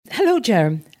Hello,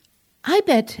 Jerem. I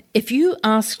bet if you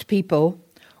asked people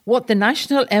what the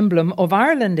national emblem of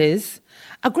Ireland is,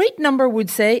 a great number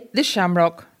would say the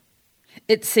shamrock.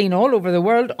 It's seen all over the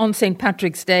world on St.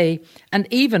 Patrick's Day and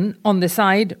even on the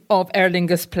side of Aer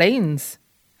Lingus Plains.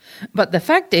 But the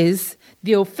fact is,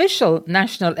 the official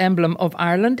national emblem of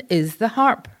Ireland is the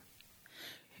harp.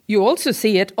 You also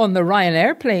see it on the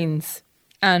Ryanair planes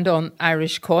and on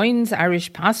Irish coins,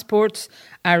 Irish passports,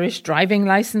 Irish driving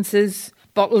licences,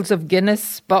 bottles of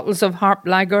Guinness, bottles of harp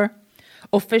lager,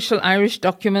 official Irish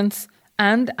documents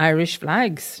and Irish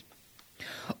flags.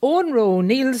 Owen Roe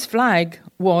Neill's flag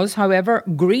was, however,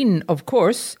 green, of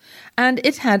course, and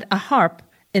it had a harp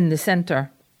in the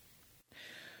centre.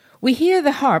 We hear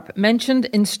the harp mentioned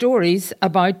in stories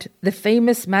about the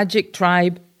famous magic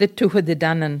tribe, the Tuatha De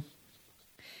Danann.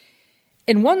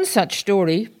 In one such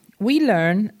story, we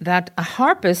learn that a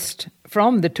harpist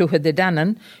from the Tuatha De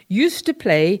Danann used to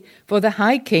play for the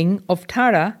High King of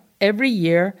Tara every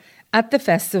year at the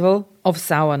festival of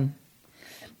Samhain.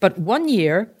 But one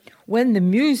year, when the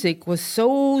music was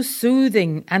so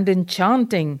soothing and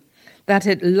enchanting that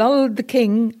it lulled the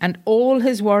king and all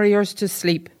his warriors to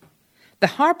sleep, the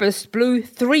harpist blew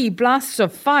 3 blasts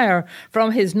of fire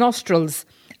from his nostrils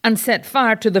and set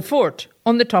fire to the fort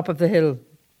on the top of the hill.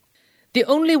 The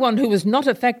only one who was not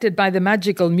affected by the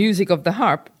magical music of the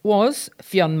harp was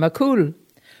Fionn MacCool,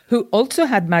 who also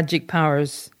had magic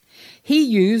powers. He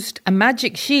used a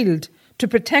magic shield to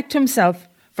protect himself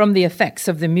from the effects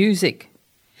of the music.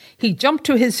 He jumped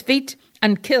to his feet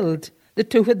and killed the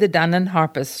Tuatha De Danann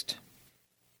harpist.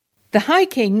 The High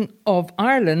King of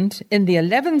Ireland in the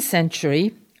 11th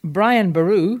century, Brian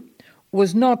Boru,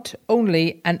 was not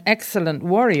only an excellent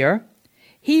warrior,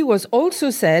 he was also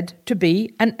said to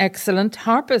be an excellent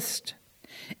harpist.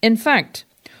 In fact,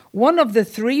 one of the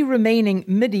 3 remaining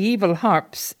medieval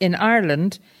harps in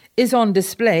Ireland is on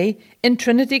display in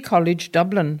Trinity College,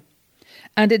 Dublin,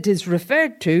 and it is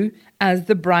referred to as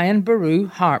the Brian Boru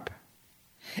harp.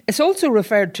 It's also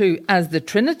referred to as the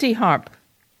Trinity harp.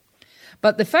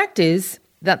 But the fact is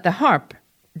that the harp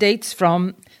dates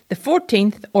from the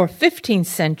 14th or 15th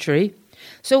century,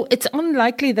 so it's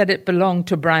unlikely that it belonged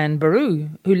to Brian Boru,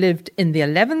 who lived in the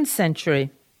 11th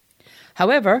century.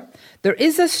 However, there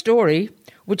is a story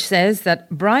which says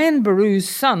that Brian Boru's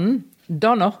son,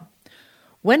 Donogh,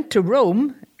 went to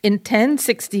Rome in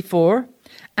 1064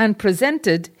 and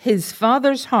presented his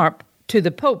father's harp to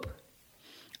the Pope.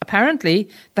 Apparently,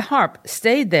 the harp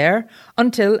stayed there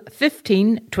until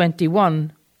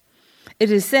 1521.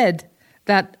 It is said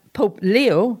that Pope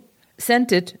Leo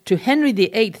sent it to Henry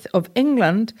VIII of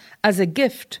England as a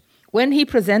gift when he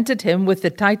presented him with the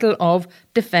title of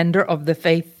Defender of the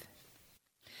Faith.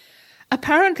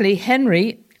 Apparently,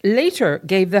 Henry later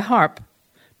gave the harp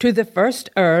to the first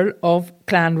Earl of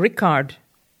Clanricarde.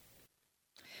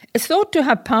 It's thought to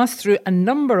have passed through a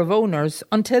number of owners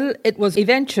until it was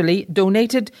eventually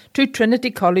donated to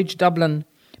Trinity College, Dublin,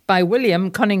 by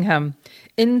William Cunningham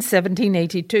in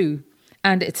 1782,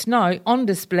 and it's now on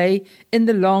display in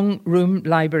the Long Room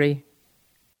Library.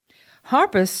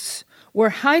 Harpists were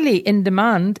highly in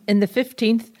demand in the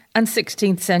 15th and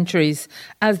 16th centuries,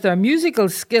 as their musical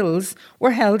skills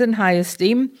were held in high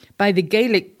esteem by the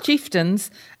Gaelic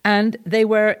chieftains, and they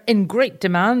were in great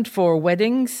demand for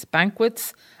weddings,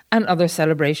 banquets, and other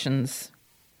celebrations.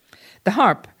 The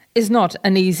harp is not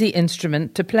an easy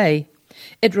instrument to play.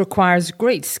 It requires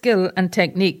great skill and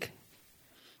technique.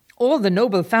 All the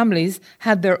noble families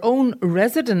had their own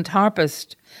resident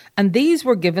harpist, and these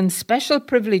were given special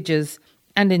privileges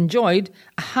and enjoyed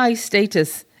a high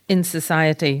status in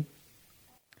society.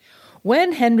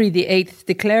 When Henry VIII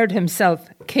declared himself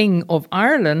King of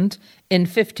Ireland in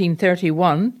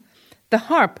 1531, the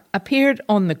harp appeared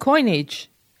on the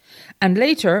coinage, and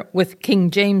later, with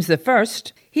King James I,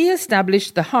 he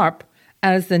established the harp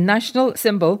as the national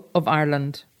symbol of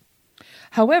Ireland.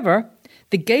 However,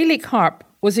 the Gaelic harp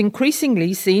was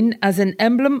increasingly seen as an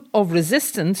emblem of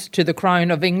resistance to the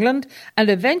Crown of England, and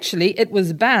eventually it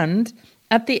was banned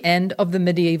at the end of the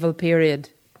medieval period.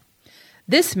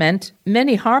 This meant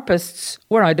many harpists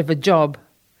were out of a job.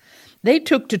 They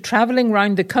took to travelling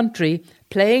round the country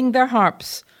playing their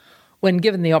harps when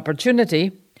given the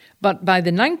opportunity, but by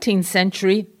the 19th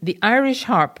century, the Irish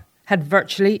harp had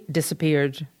virtually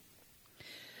disappeared.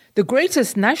 The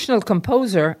greatest national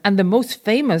composer and the most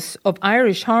famous of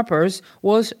Irish harpers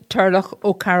was Turlough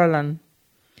O'Carolan.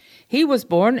 He was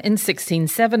born in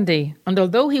 1670, and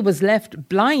although he was left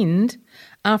blind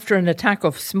after an attack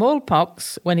of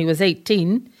smallpox when he was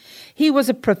 18, he was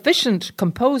a proficient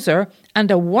composer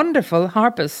and a wonderful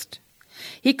harpist.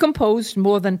 He composed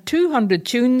more than 200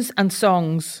 tunes and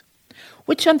songs.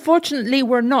 which unfortunately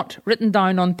were not written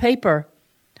down on paper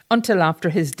until after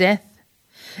his death.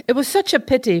 It was such a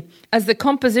pity, as the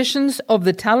compositions of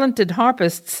the talented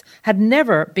harpists had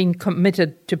never been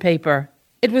committed to paper.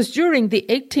 It was during the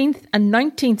 18th and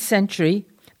 19th century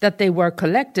that they were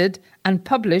collected and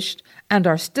published and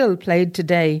are still played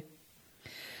today.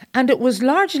 And it was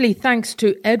largely thanks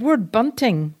to Edward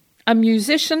Bunting, a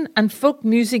musician and folk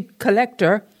music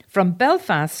collector from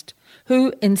Belfast,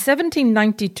 who in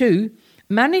 1792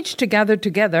 managed to gather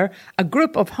together a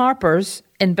group of harpers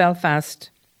in Belfast.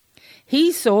 He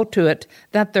saw to it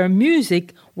that their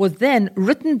music was then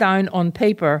written down on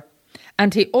paper,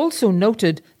 and he also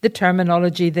noted the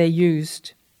terminology they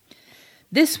used.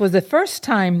 This was the first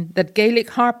time that Gaelic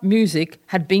harp music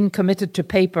had been committed to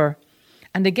paper,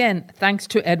 and again, thanks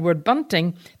to Edward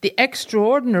Bunting, the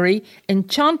extraordinary,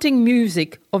 enchanting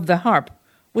music of the harp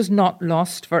was not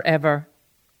lost forever.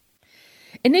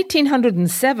 In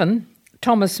 1807,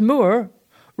 Thomas Moore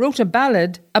wrote a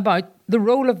ballad about the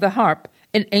role of the harp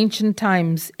in ancient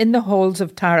times in the halls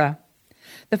of Tara.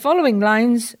 The following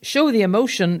lines show the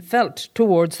emotion felt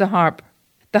towards the harp.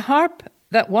 The harp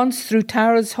that once through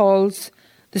Tara's halls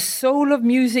the soul of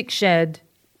music shed,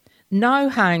 now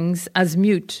hangs as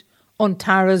mute on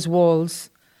Tara's walls,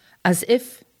 as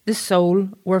if the soul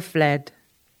were fled.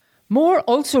 Moore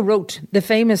also wrote the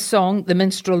famous song The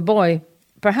Minstrel Boy,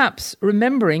 perhaps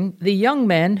remembering the young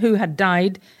men who had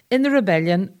died in the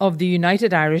rebellion of the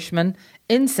United Irishmen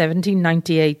in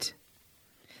 1798.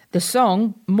 The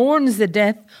song mourns the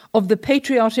death of the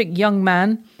patriotic young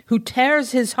man who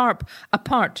tears his harp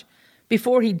apart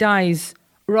before he dies,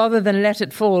 rather than let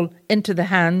it fall into the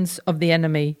hands of the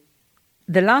enemy.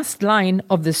 The last line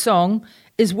of the song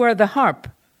is where the harp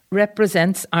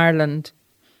represents Ireland.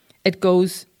 It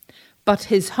goes, "But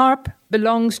his harp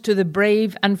belongs to the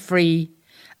brave and free,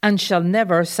 and shall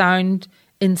never sound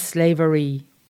in slavery."